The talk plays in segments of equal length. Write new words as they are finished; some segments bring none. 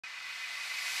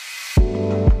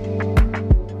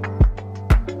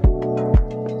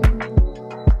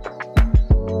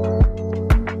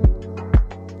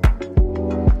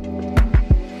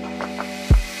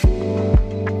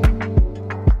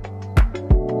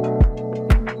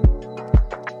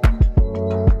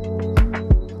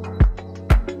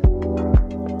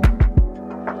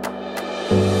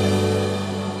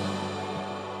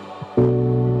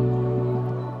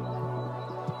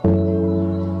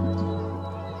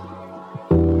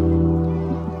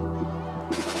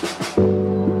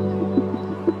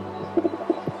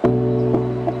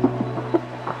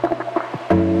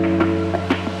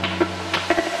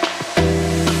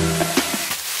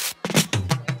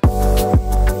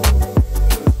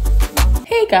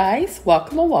guys,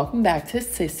 welcome and welcome back to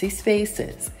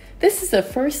Sissyspaces. This is the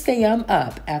first day I'm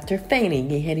up after fainting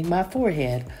and hitting my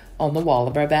forehead on the wall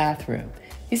of our bathroom.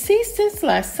 You see, since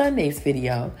last Sunday's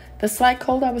video, the slight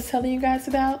cold I was telling you guys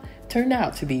about turned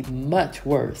out to be much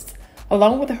worse.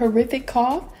 Along with a horrific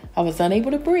cough, I was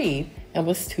unable to breathe and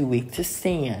was too weak to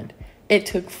stand. It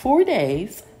took 4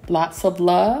 days, lots of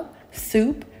love,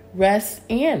 soup, rest,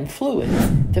 and fluids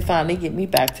to finally get me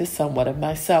back to somewhat of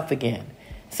myself again.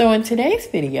 So in today's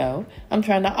video, I'm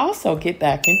trying to also get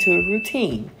back into a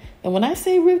routine. And when I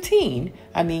say routine,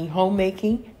 I mean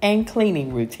homemaking and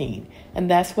cleaning routine.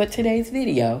 And that's what today's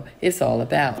video is all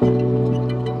about.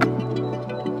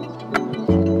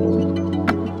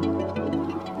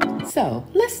 So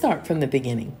let's start from the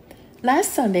beginning.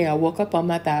 Last Sunday, I woke up on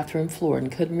my bathroom floor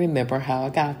and couldn't remember how I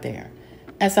got there.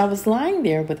 As I was lying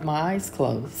there with my eyes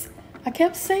closed, I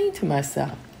kept saying to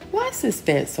myself, why is this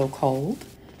bed so cold?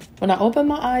 When I opened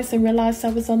my eyes and realized I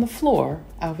was on the floor,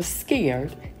 I was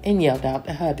scared and yelled out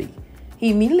to hubby.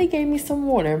 He immediately gave me some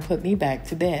water and put me back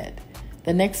to bed.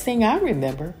 The next thing I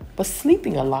remember was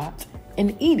sleeping a lot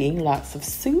and eating lots of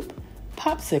soup,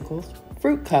 popsicles,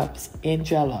 fruit cups, and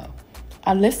Jell-O.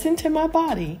 I listened to my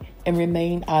body and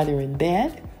remained either in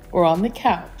bed or on the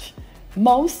couch,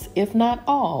 most, if not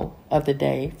all, of the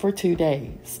day for 2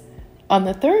 days. On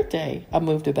the third day, I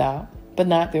moved about, but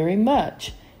not very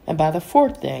much. And by the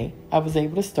 4th day, I was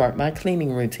able to start my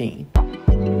cleaning routine.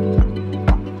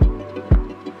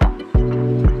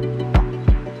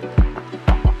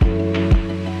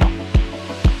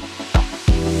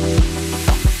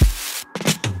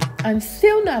 I'm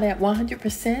still not at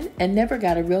 100% and never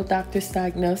got a real doctor's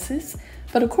diagnosis,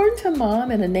 but according to Mom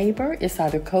and a neighbor, it's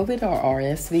either COVID or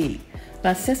RSV.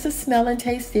 My sense of smell and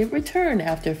taste did return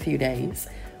after a few days,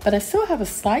 but I still have a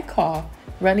slight cough,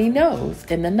 runny nose,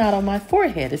 and the knot on my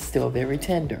forehead is still very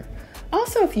tender.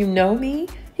 Also, if you know me,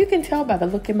 you can tell by the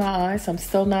look in my eyes I'm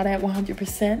still not at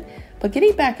 100%, but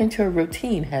getting back into a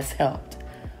routine has helped.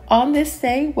 On this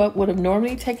day, what would have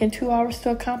normally taken 2 hours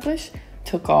to accomplish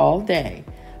took all day,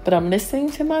 but I'm listening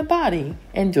to my body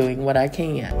and doing what I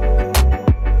can.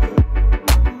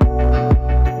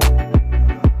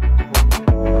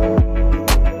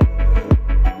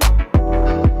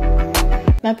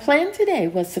 My plan today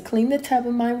was to clean the tub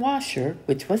in my washer,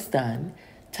 which was done,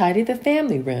 tidy the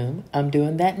family room, I'm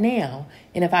doing that now,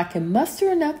 and if I can muster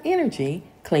enough energy,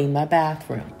 clean my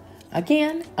bathroom.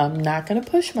 Again, I'm not going to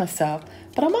push myself,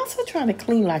 but I'm also trying to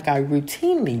clean like I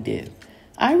routinely do.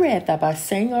 I read that by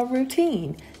saying a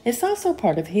routine, it's also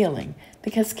part of healing,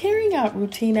 because carrying out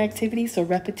routine activities or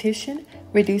repetition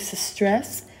reduces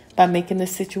stress by making the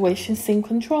situation seem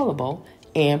controllable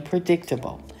and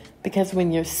predictable. Because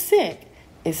when you're sick,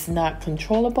 it's not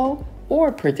controllable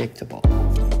or predictable.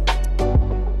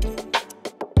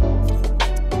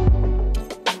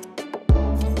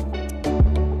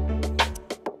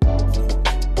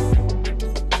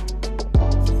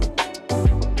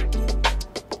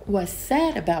 What's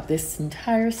sad about this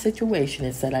entire situation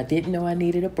is that I didn't know I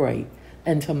needed a break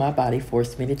until my body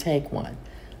forced me to take one.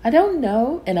 I don't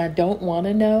know, and I don't want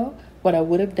to know, what I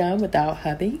would have done without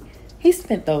hubby. He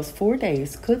spent those 4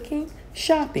 days cooking,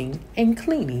 shopping, and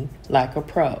cleaning like a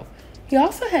pro. He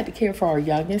also had to care for our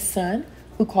youngest son,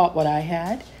 who caught what I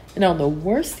had, and on the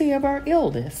worst day of our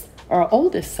illness, our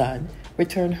oldest son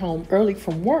returned home early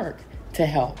from work to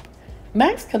help.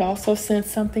 Max could also sense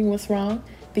something was wrong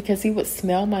because he would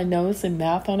smell my nose and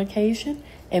mouth on occasion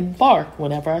and bark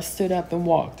whenever I stood up and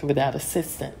walked without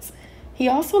assistance. He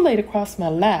also laid across my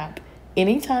lap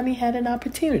anytime he had an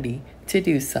opportunity to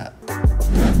do so.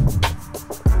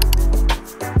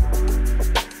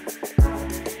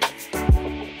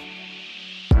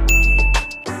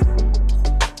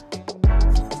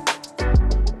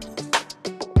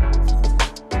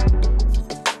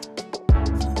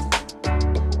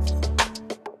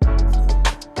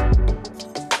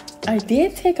 I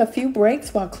did take a few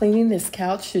breaks while cleaning this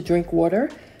couch to drink water.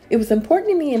 It was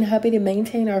important to me and hubby to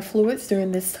maintain our fluids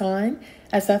during this time,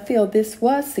 as I feel this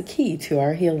was the key to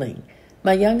our healing.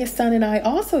 My youngest son and I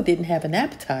also didn't have an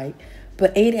appetite,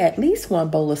 but ate at least 1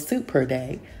 bowl of soup per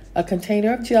day, a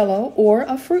container of Jell-O or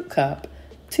a fruit cup,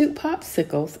 2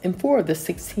 popsicles, and 4 of the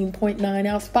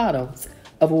 16.9-ounce bottles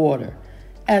of water.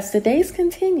 As the days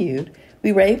continued,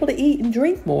 we were able to eat and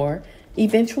drink more,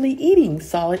 eventually eating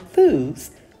solid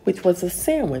foods, which was a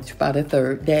sandwich by the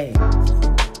 3rd day.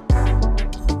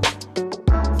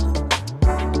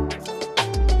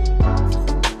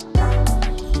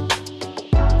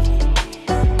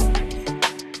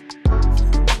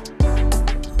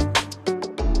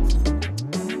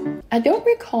 I don't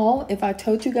recall if I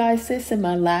told you guys this in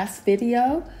my last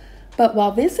video, But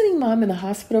while visiting Mom in the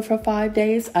hospital for 5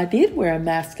 days, I did wear a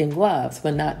mask and gloves,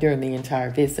 but not during the entire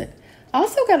visit. I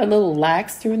also got a little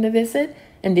lax during the visit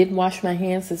and didn't wash my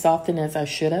hands as often as I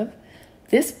should have.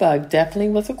 This bug definitely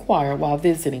was acquired while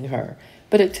visiting her,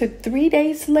 but it took 3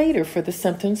 days later for the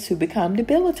symptoms to become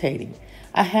debilitating.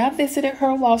 I have visited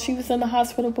her while she was in the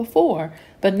hospital before,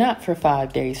 but not for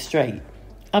 5 days straight.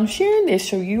 I'm sharing this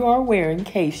so you are aware in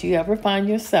case you ever find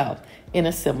yourself in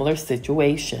a similar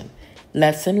situation.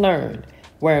 Lesson learned: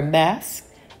 wear a mask,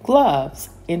 gloves,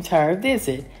 entire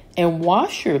visit, and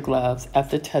wash your gloves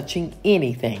after touching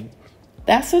anything.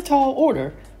 That's a tall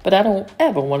order, but I don't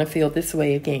ever want to feel this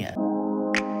way again.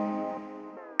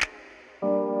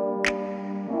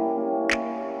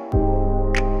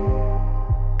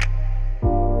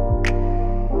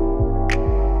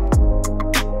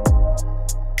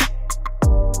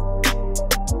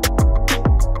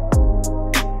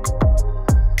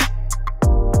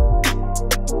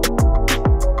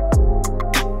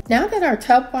 Now that our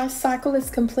tub wash cycle is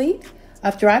complete,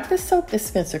 I've dried the soap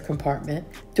dispenser compartment,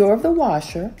 door of the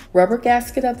washer, rubber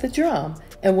gasket of the drum,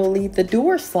 and will leave the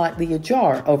door slightly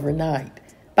ajar overnight.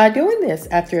 By doing this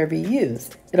after every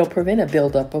use, it'll prevent a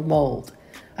buildup of mold.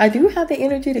 I do have the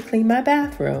energy to clean my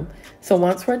bathroom, so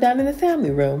once we're done in the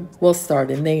family room, we'll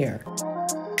start in there.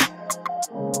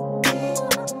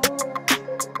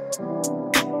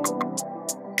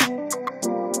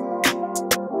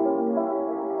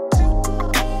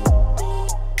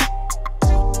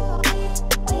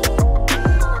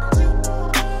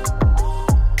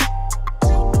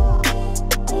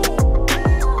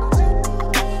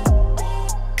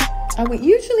 I would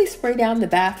usually spray down the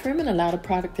bathroom and allow the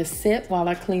product to sit while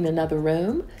I clean another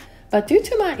room, but due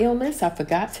to my illness, I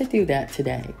forgot to do that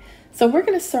today. So we're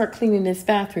going to start cleaning this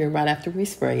bathroom right after we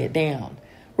spray it down.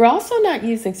 We're also not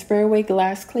using spray away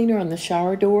glass cleaner on the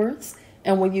shower doors,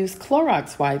 and we'll use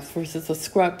Clorox wipes versus a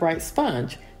scrub bright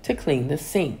sponge to clean the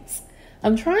sinks.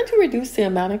 I'm trying to reduce the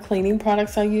amount of cleaning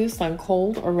products I use on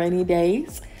cold or rainy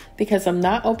days because I'm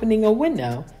not opening a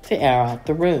window to air out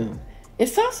the room.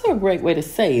 It's also a great way to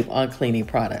save on cleaning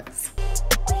products.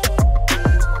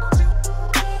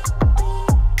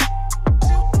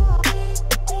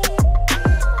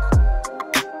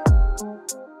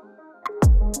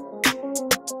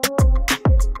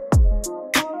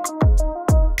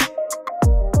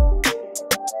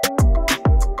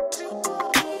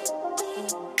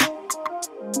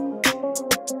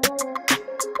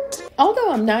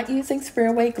 Although I'm not using spray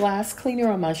away glass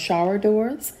cleaner on my shower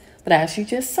doors, but as you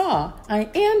just saw, I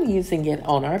am using it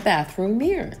on our bathroom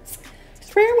mirrors.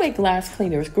 Spray away glass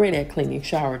cleaner is great at cleaning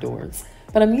shower doors,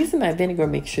 but I'm using my vinegar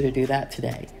mixture to do that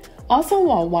today. Also,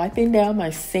 while wiping down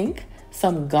my sink,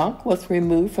 some gunk was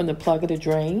removed from the plug of the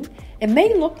drain. It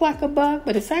may look like a bug,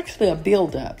 but it's actually a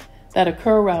buildup that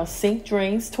occur around sink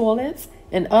drains, toilets,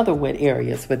 and other wet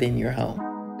areas within your home.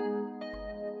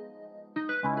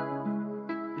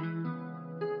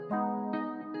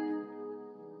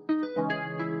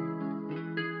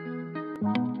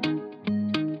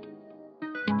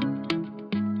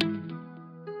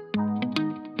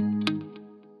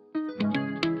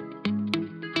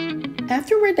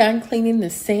 After we're done cleaning the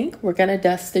sink, we're going to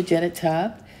dust the jetted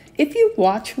tub. If you've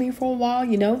watched me for a while,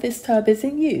 you know this tub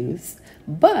isn't used,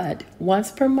 but once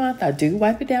per month I do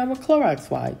wipe it down with Clorox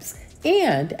wipes,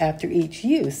 and after each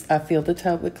use I fill the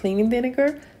tub with cleaning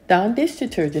vinegar, Dawn dish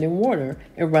detergent and water,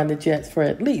 and run the jets for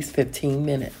at least 15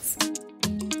 minutes.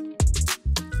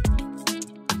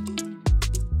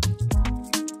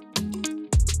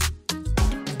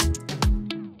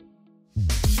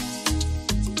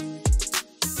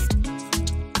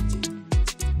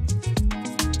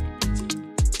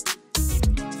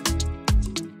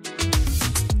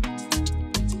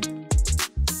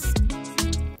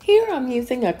 Here I'm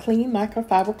using a clean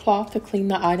microfiber cloth to clean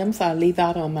the items I leave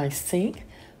out on my sink.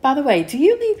 By the way, do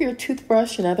you leave your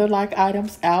toothbrush and other like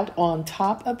items out on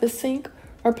top of the sink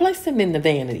or place them in the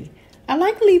vanity? I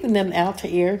like leaving them out to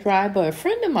air dry, but a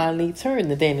friend of mine leaves her in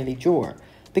the vanity drawer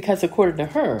because according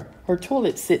to her, her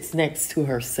toilet sits next to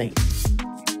her sink.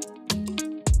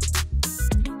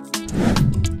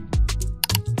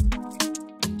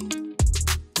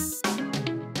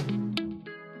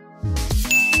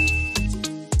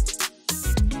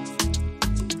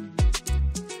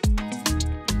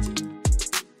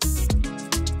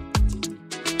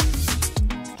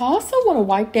 I also want to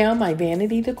wipe down my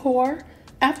vanity decor.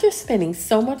 After spending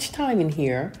so much time in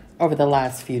here over the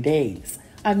last few days,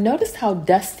 I've noticed how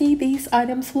dusty these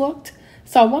items looked,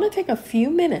 so I want to take a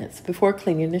few minutes before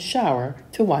cleaning the shower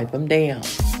to wipe them down.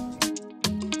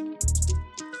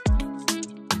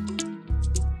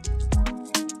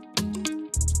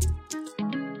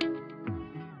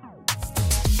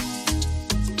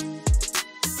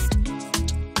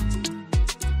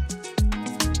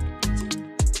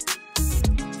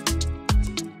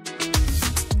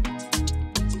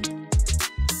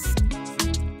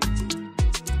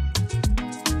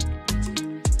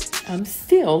 I'm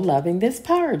still loving this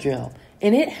power drill,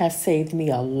 and it has saved me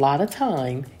a lot of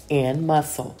time and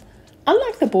muscle.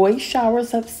 Unlike the boys'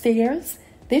 showers upstairs,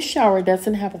 this shower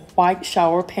doesn't have a white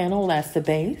shower panel as the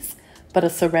base, but a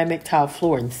ceramic tile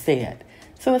floor instead.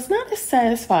 So it's not as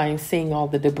satisfying seeing all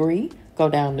the debris go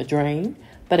down the drain,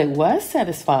 but it was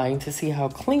satisfying to see how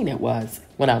clean it was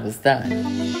when I was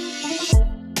done.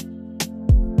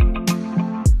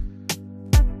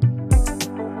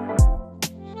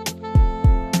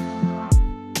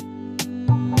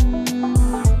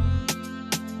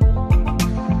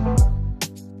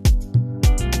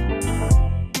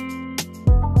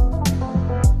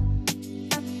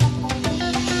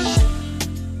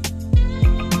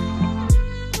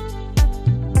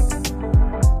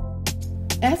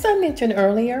 As I mentioned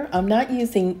earlier, I'm not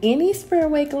using any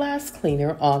spray-away glass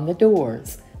cleaner on the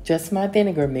doors, just my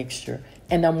vinegar mixture,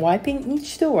 and I'm wiping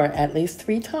each door at least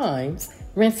 3 times,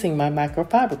 rinsing my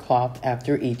microfiber cloth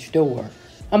after each door.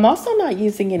 I'm also not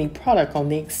using any product on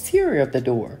the exterior of the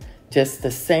door, just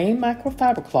the same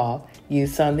microfiber cloth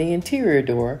used on the interior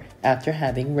door after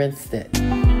having rinsed it.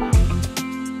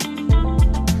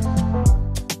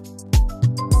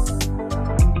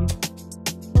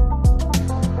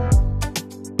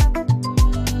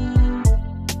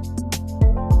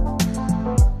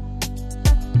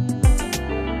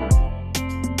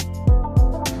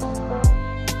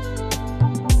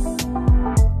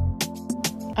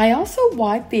 I also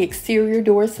wiped the exterior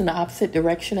doors in the opposite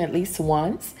direction at least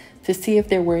once to see if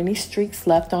there were any streaks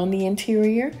left on the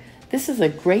interior. This is a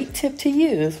great tip to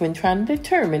use when trying to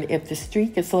determine if the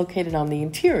streak is located on the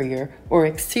interior or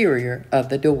exterior of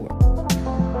the door.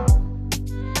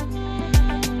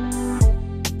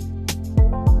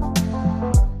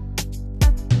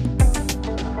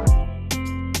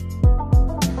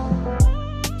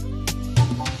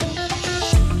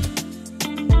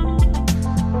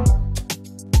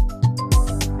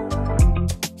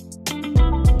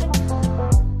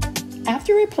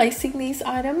 After replacing these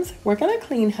items, we're going to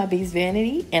clean hubby's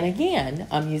vanity, and again,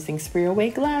 I'm using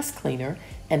spray-away glass cleaner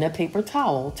and a paper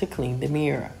towel to clean the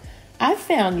mirror. I've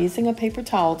found using a paper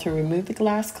towel to remove the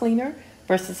glass cleaner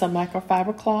versus a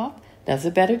microfiber cloth does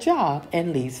a better job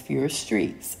and leaves fewer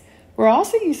streaks. We're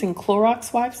also using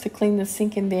Clorox wipes to clean the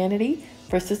sink and vanity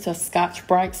versus a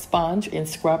Scotch-Brite sponge and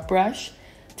scrub brush.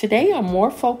 Today, I'm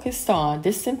more focused on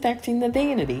disinfecting the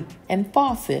vanity and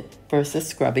faucet versus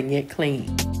scrubbing it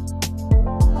clean.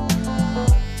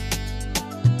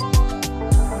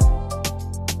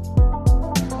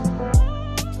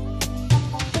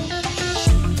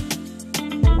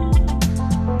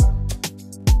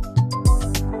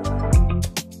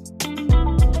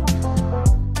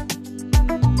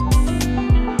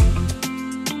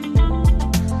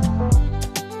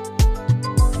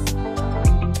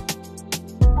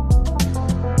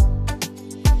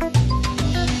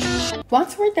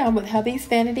 Once we're done with hubby's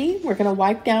vanity, we're going to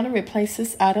wipe down and replace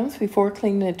his items before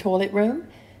cleaning the toilet room.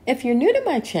 If you're new to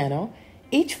my channel,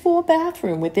 each full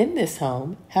bathroom within this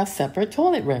home has separate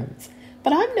toilet rooms.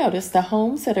 But I've noticed the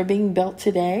homes that are being built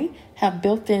today have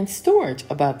built-in storage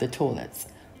above the toilets.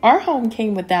 Our home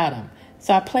came without them,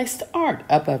 so I placed art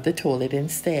above the toilet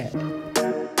instead.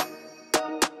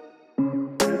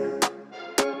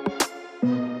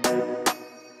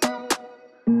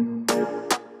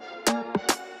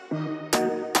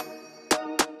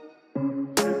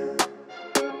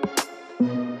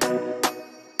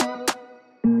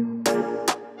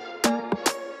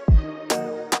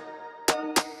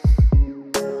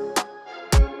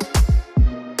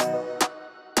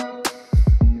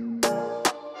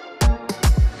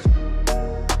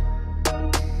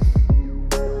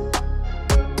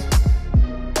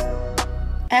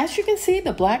 As you can see,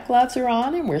 the black gloves are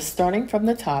on and we're starting from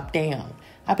the top down.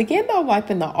 I began by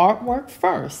wiping the artwork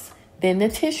first, then the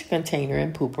tissue container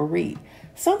and poopery.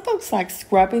 Some folks like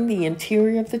scrubbing the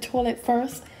interior of the toilet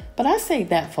first, but I save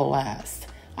that for last.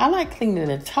 I like cleaning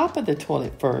the top of the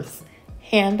toilet first,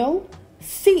 handle,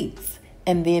 seats,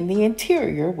 and then the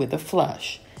interior with a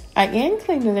flush. I end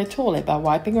cleaning the toilet by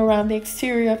wiping around the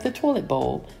exterior of the toilet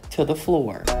bowl to the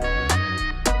floor.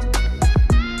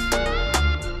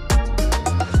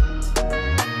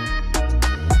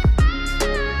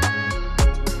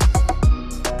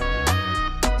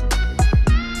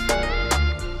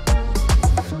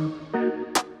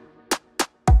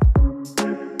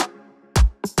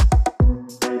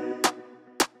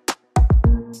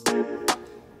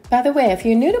 By the way, if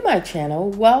you're new to my channel,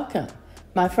 welcome.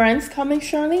 My friends call me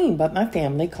Charlene, but my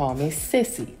family call me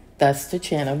Sissy, thus the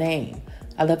channel name.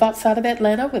 I live outside of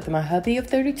Atlanta with my hubby of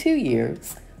 32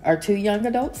 years, our 2 young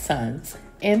adult sons,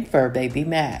 and fur baby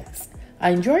Max.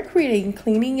 I enjoy creating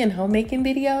cleaning and homemaking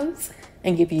videos.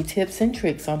 and give you tips and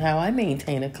tricks on how I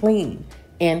maintain a clean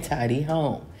and tidy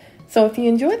home. So if you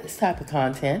enjoy this type of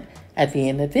content, at the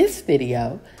end of this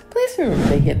video, please remember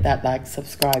to hit that like,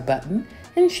 subscribe button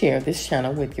and share this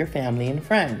channel with your family and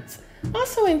friends.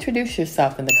 Also introduce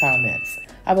yourself in the comments.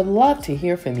 I would love to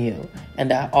hear from you,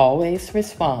 and I always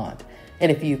respond.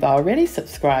 And if you've already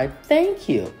subscribed, thank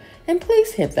you. And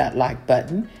please hit that like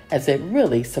button, as it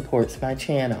really supports my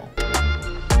channel.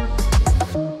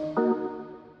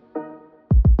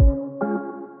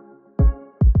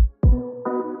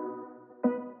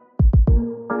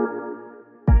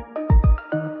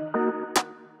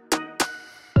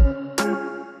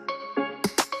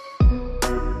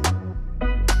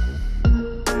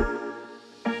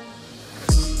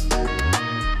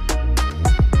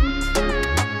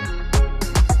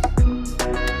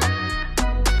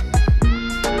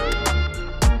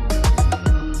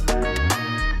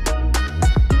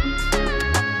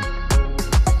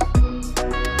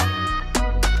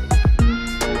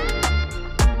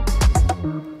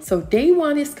 So day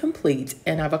one is complete,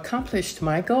 and I've accomplished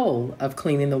my goal of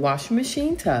cleaning the washing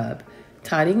machine tub,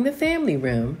 tidying the family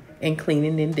room, and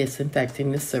cleaning and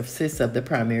disinfecting the surfaces of the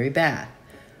primary bath.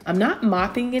 I'm not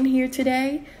mopping in here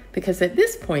today because at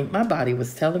this point my body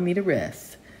was telling me to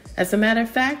rest. As a matter of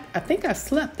fact, I think I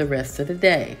slept the rest of the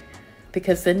day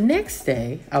because the next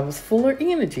day I was fuller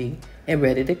energy and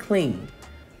ready to clean.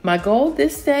 My goal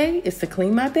this day is to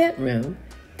clean my bedroom,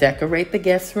 decorate the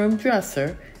guest room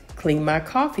dresser, clean my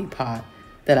coffee pot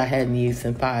that I hadn't used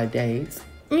in 5 days,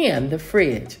 and the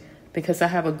fridge because I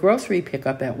have a grocery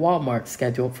pickup at Walmart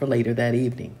scheduled for later that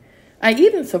evening. I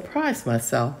even surprised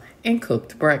myself and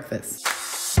cooked breakfast.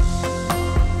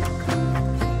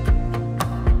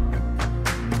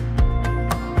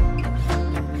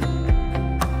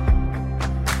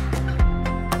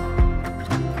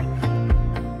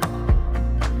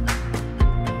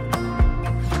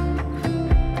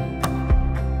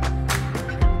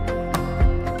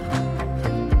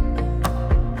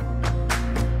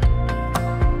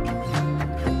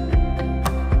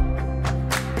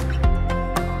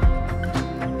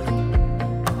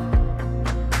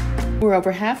 We're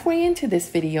over halfway into this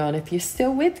video, and if you're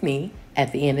still with me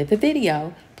at the end of the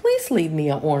video, please leave me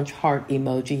an orange heart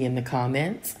emoji in the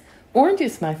comments. Orange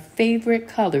is my favorite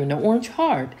color, and the orange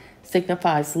heart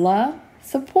signifies love,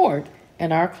 support,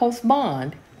 and our close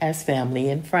bond as family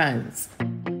and friends.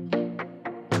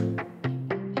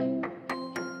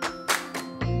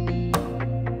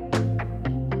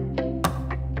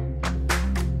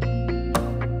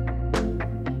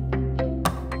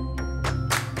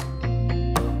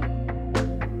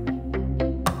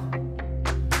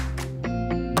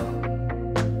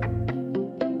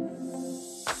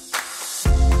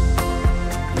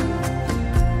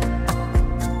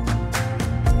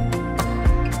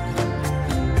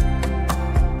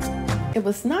 It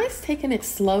was nice taking it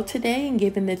slow today and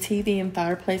giving the TV and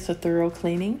fireplace a thorough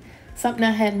cleaning, something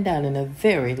I hadn't done in a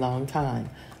very long time.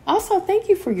 Also, thank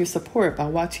you for your support by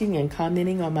watching and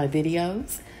commenting on my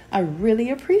videos. I really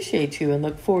appreciate you and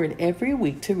look forward every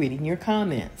week to reading your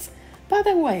comments. By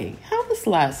the way, how was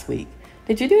last week?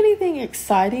 Did you do anything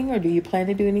exciting, or do you plan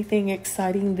to do anything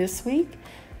exciting this week?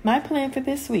 My plan for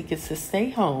this week is to stay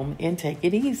home and take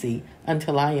it easy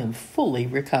until I am fully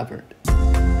recovered.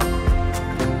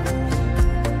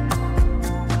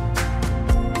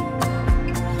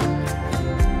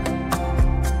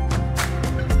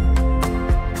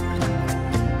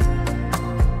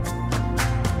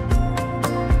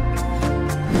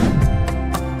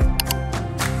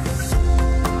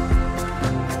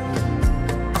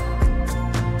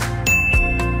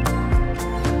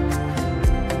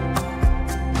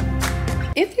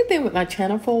 If you've been with my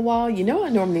channel for a while, you know I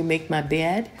normally make my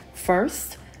bed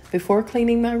first before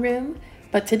cleaning my room,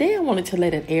 but today I wanted to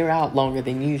let it air out longer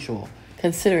than usual,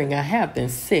 considering I have been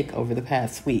sick over the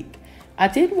past week. I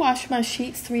did wash my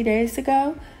sheets 3 days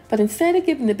ago, but instead of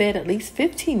giving the bed at least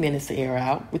 15 minutes to air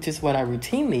out, which is what I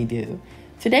routinely do,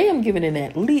 today I'm giving it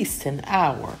at least an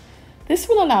hour. This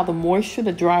will allow the moisture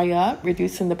to dry up,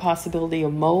 reducing the possibility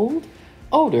of mold,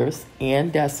 odors,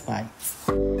 and dust mites.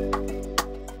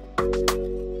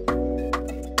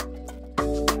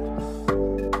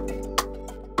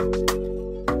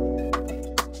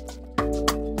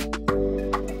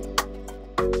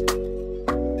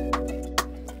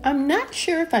 I'm not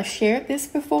sure if I shared this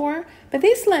before, but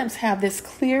these lamps have this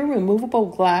clear removable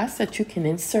glass that you can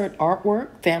insert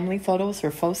artwork, family photos,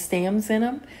 or faux stamps in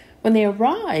them. When they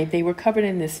arrived, they were covered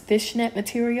in this fishnet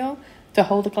material to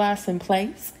hold the glass in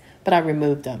place, but I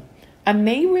removed them. I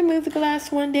may remove the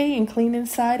glass one day and clean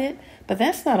inside it, but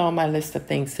that's not on my list of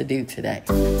things to do today.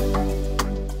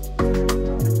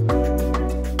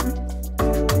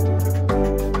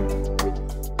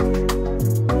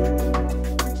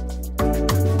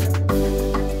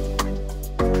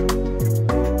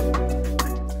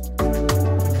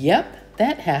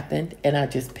 happened, and I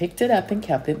just picked it up and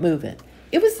kept it moving.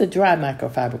 It was the dry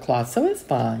microfiber cloth, so it's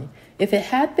fine. If it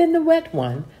had been the wet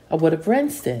one, I would have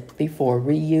rinsed it before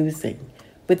reusing.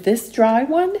 With this dry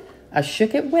one, I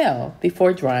shook it well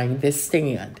before drying this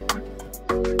stand.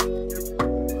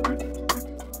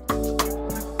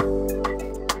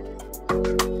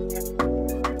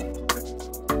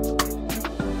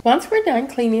 Once we're done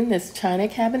cleaning this china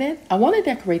cabinet, I want to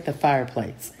decorate the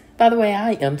fireplace. By the way,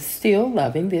 I am still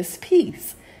loving this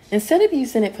piece. Instead of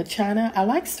using it for china, I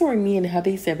like storing me and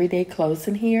hubby's everyday clothes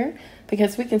in here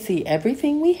because we can see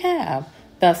everything we have,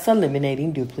 thus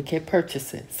eliminating duplicate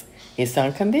purchases. It's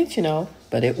unconventional,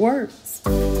 but it works.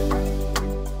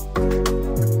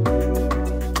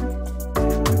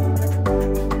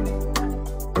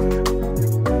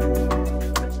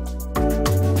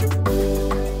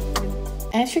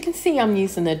 As you can see, I'm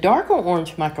using the darker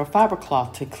orange microfiber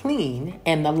cloth to clean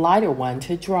and the lighter one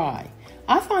to dry.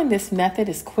 I find this method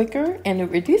is quicker and it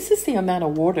reduces the amount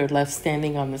of water left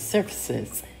standing on the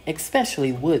surfaces,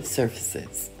 especially wood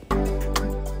surfaces.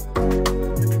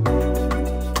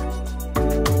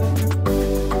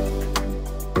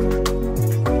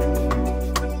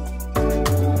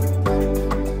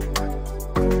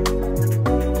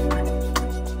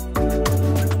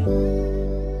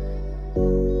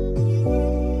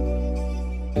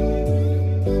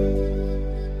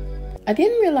 I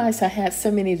didn't realize I had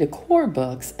so many decor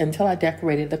books until I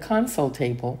decorated the console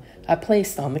table I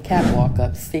placed on the catwalk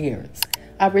upstairs.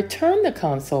 I returned the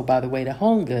console, by the way, to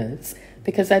Home Goods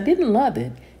because I didn't love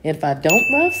it, and if I don't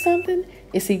love something,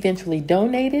 it's eventually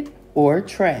donated or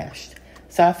trashed.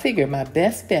 So I figured my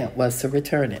best bet was to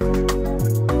return it.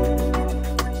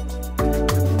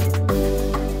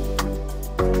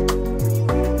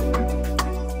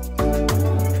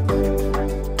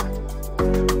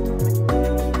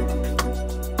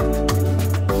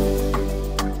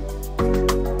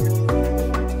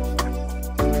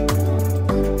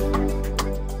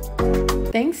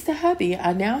 Thanks to hubby,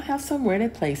 I now have somewhere to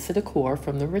place the decor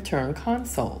from the return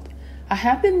console. I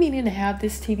have been meaning to have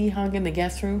this TV hung in the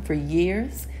guest room for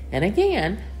years, and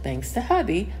again, thanks to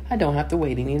hubby, I don't have to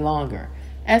wait any longer.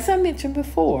 As I mentioned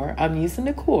before, I'm using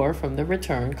decor from the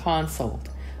return console.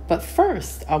 But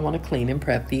first, I want to clean and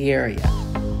prep the area.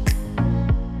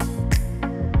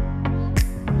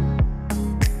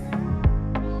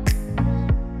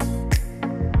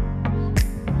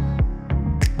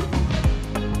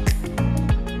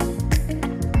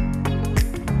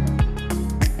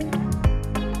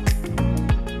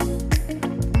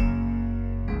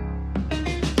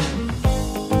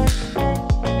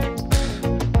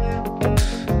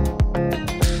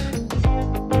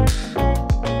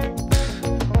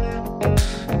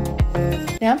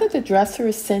 Now that the dresser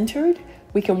is centered,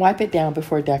 we can wipe it down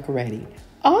before decorating.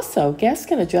 Also, guests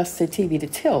can adjust the TV to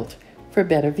tilt for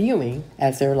better viewing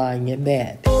as they're lying in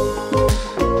bed.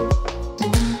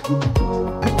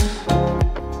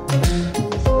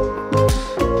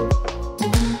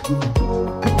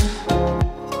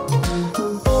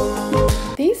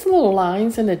 These little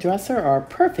lines in the dresser are a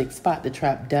perfect spot to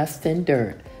trap dust and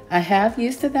dirt. I have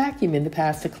used a vacuum in the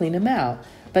past to clean them out,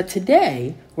 but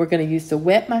today we're going to use the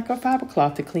wet microfiber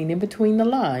cloth to clean in between the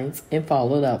lines and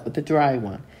follow it up with the dry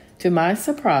one. To my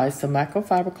surprise, the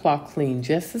microfiber cloth cleaned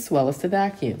just as well as the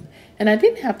vacuum, and I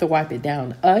didn't have to wipe it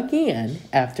down again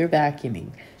after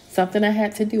vacuuming, something I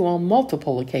had to do on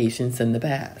multiple occasions in the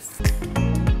past.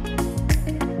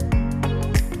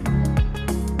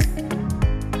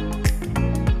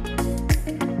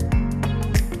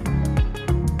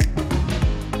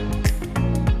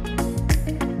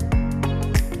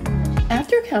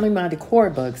 After counting my decor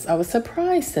books, I was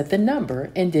surprised at the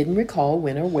number and didn't recall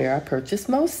when or where I purchased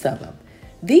most of them.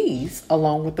 These,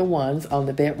 along with the ones on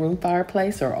the bedroom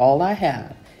fireplace, are all I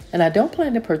have, and I don't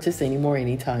plan to purchase any more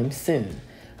anytime soon.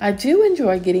 I do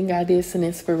enjoy getting ideas and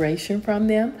inspiration from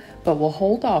them, but will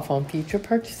hold off on future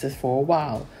purchases for a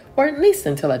while, or at least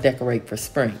until I decorate for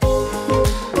spring.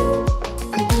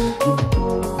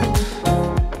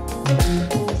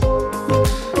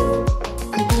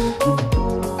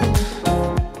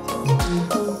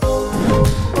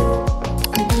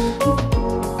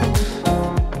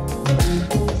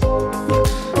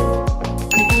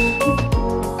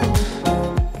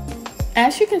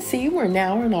 As you can see, we're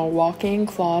now in our walk-in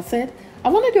closet. I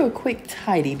want to do a quick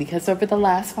tidy because over the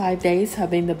last 5 days,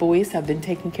 hubby and the boys have been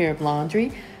taking care of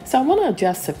laundry, so I want to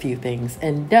adjust a few things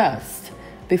and dust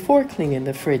before cleaning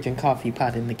the fridge and coffee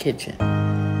pot in the kitchen.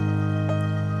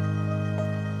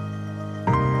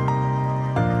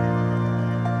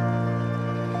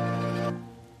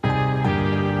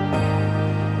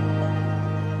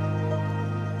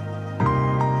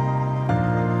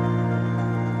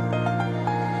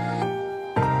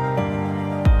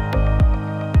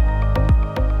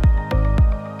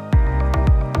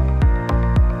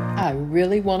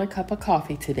 really want a cup of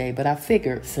coffee today, but I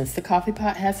figured since the coffee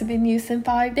pot hasn't been used in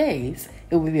 5 days,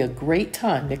 it would be a great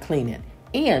time to clean it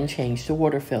and change the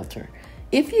water filter.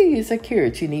 If you use a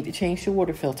Keurig, you need to change the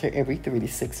water filter every 3 to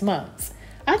 6 months.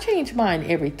 I change mine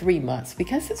every 3 months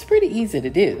because it's pretty easy to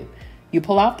do. You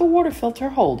pull out the water filter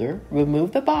holder,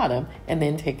 remove the bottom, and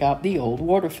then take out the old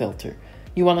water filter.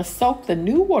 You want to soak the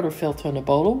new water filter in a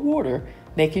bowl of water,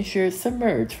 making sure it's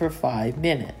submerged for 5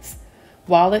 minutes.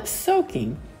 While it's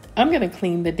soaking, I'm going to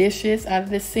clean the dishes out of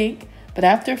the sink, but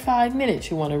after 5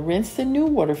 minutes, you want to rinse the new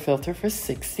water filter for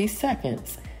 60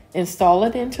 seconds. Install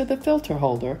it into the filter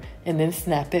holder, and then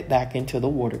snap it back into the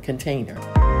water container.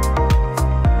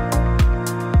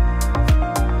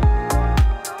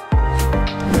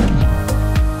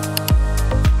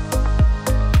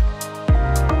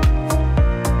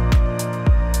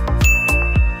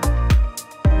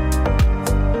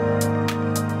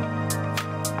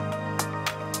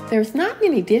 There's not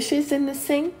many dishes in the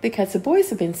sink because the boys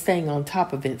have been staying on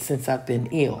top of it since I've been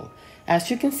ill.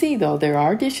 As you can see though, there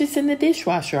are dishes in the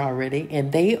dishwasher already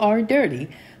and they are dirty,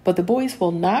 but the boys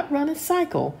will not run a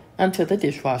cycle until the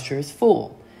dishwasher is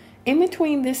full. In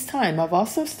between this time, I've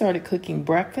also started cooking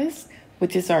breakfast,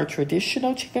 which is our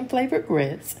traditional chicken flavored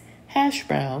grits, hash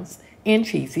browns, and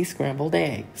cheesy scrambled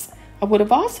eggs. I would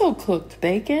have also cooked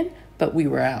bacon, but we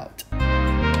were out.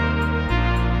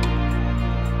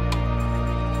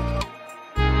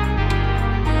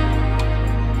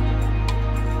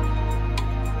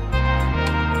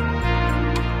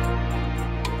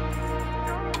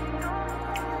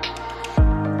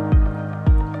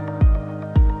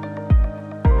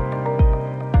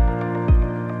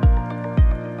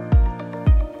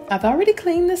 I've already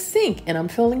cleaned the sink and I'm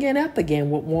filling it up again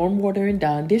with warm water and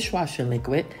Dawn dishwashing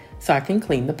liquid so I can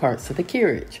clean the parts of the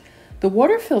Keurig. The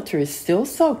water filter is still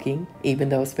soaking even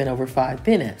though it's been over 5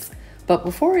 minutes, but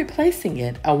before replacing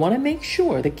it, I want to make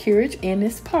sure the Keurig and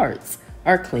its parts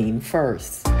are clean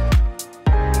first.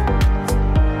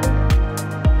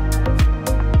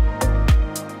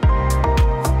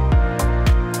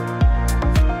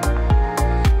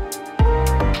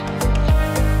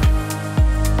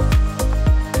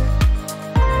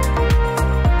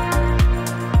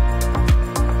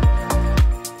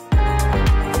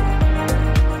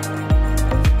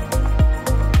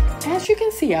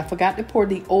 I forgot to pour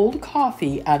the old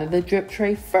coffee out of the drip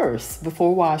tray first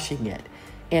before washing it.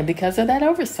 And because of that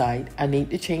oversight, I need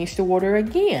to change the water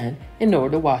again in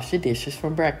order to wash the dishes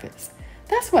from breakfast.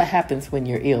 That's what happens when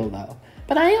you're ill though.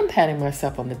 But I am patting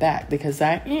myself on the back because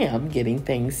I am getting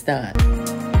things done.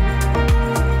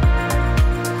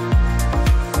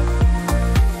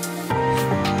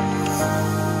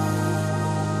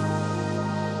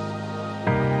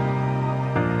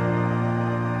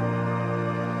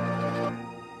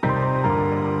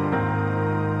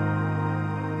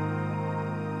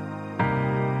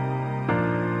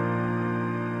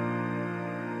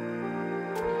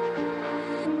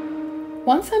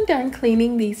 Once I'm done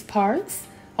cleaning these parts,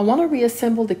 I want to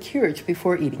reassemble the Keurig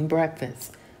before eating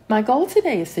breakfast. My goal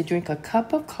today is to drink a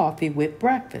cup of coffee with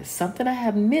breakfast, something I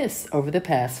have missed over the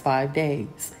past 5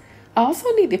 days. I also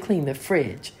need to clean the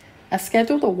fridge. I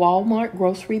scheduled a Walmart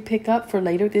grocery pickup for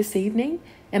later this evening,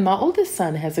 and my oldest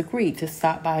son has agreed to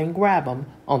stop by and grab them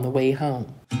on the way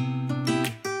home.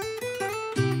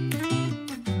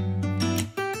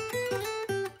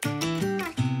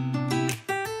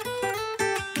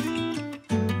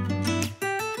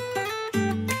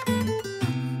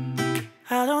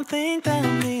 I don't think that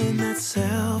I'm being that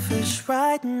selfish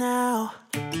right now.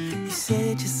 You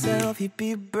said yourself you'd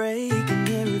be breaking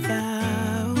every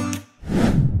vow.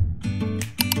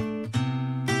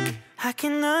 I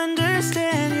can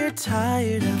understand you're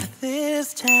tired of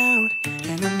this town,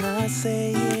 and I'm not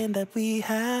saying that we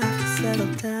have to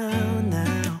settle down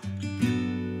now.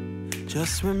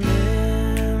 Just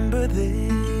remember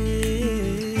this.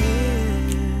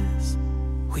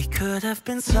 We could have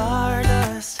been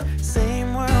stardust,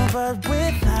 same world but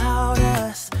without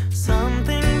us.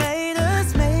 Something made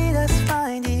us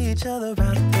find each other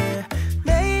out there.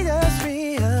 Made us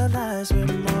realize we're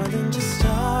more than just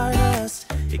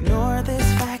stardust. Ignore this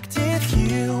fact if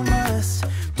you must,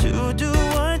 to do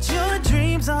what your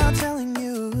dreams are telling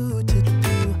you to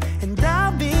do. And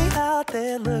I'll be out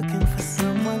there looking for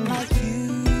someone like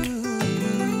you.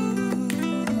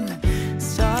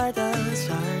 Stardust,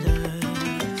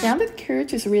 stardust. Now that the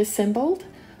Keurig is reassembled,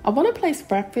 I want to place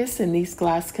breakfast in these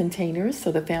glass containers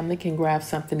so the family can grab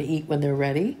something to eat when they're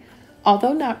ready.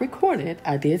 Although not recorded,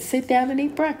 I did sit down and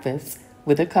eat breakfast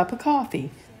with a cup of coffee,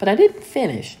 but I didn't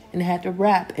finish and had to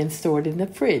wrap and store it in the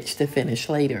fridge to finish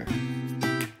later.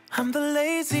 I'm the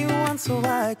lazy one, so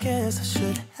I guess I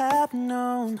should have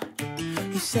known.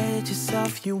 You said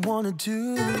yourself you wanna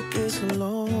do this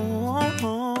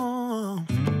alone.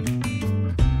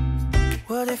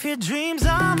 What if your dreams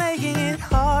are making it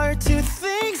hard to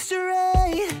think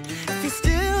straight? If you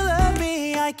still love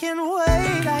me, I can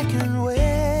wait, I can wait.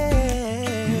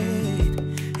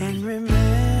 And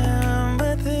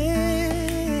remember this,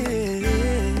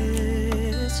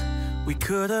 we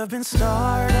could have been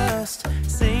stardust,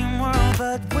 same world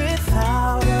but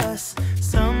without us.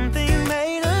 Something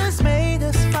made us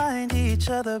find each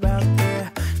other out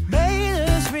there. Made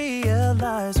us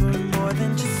realize we're more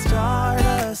than just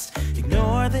stardust.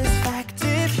 Ignore this fact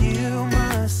if you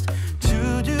must,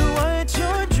 to do what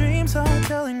your dreams are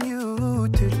telling you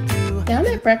to do. Now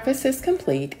that breakfast is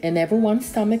complete and everyone's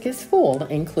stomach is full,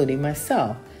 including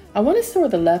myself, I want to store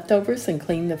the leftovers and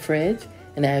clean the fridge.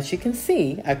 And as you can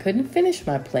see, I couldn't finish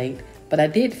my plate, but I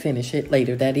did finish it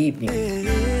later that evening.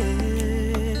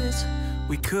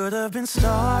 We could have been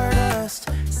stardust,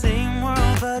 same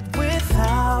world but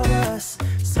without us.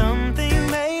 Something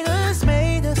made us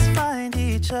find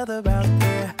each other out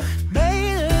there.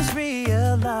 Made us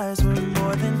realize we're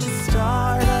more than just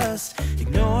stardust.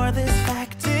 Ignore this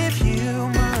fact if you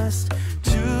must,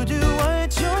 to do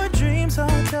what your dreams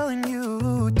are telling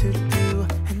you to do.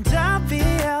 And I'll be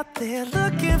out there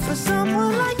looking for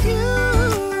someone like you.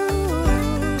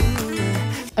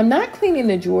 I'm not cleaning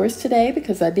the drawers today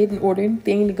because I didn't order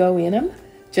anything to go in them,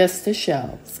 just the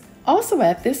shelves. Also,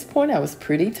 at this point, I was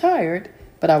pretty tired,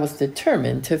 but I was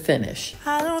determined to finish.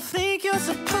 I don't think you're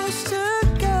supposed to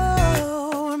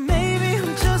go. Maybe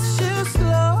I'm just too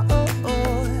slow.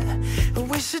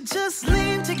 We should just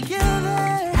lean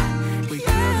together. We could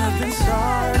have been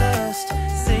stardust,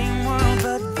 same world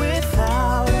but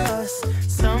without us.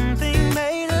 Something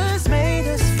made us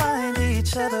find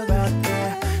each other out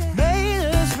there. Made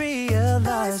us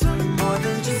realize we're more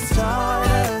than just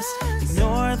stardust.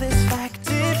 Ignore this fact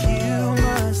if you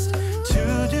must,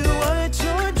 to do what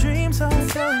your dreams are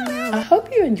telling you. I hope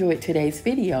you enjoyed today's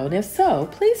video, and if so,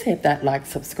 please hit that like,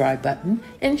 subscribe button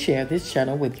and share this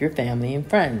channel with your family and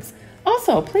friends.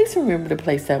 Also, please remember to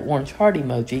place that orange heart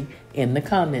emoji in the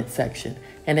comment section.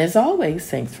 And as always,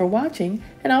 thanks for watching,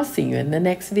 and I'll see you in the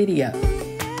next video.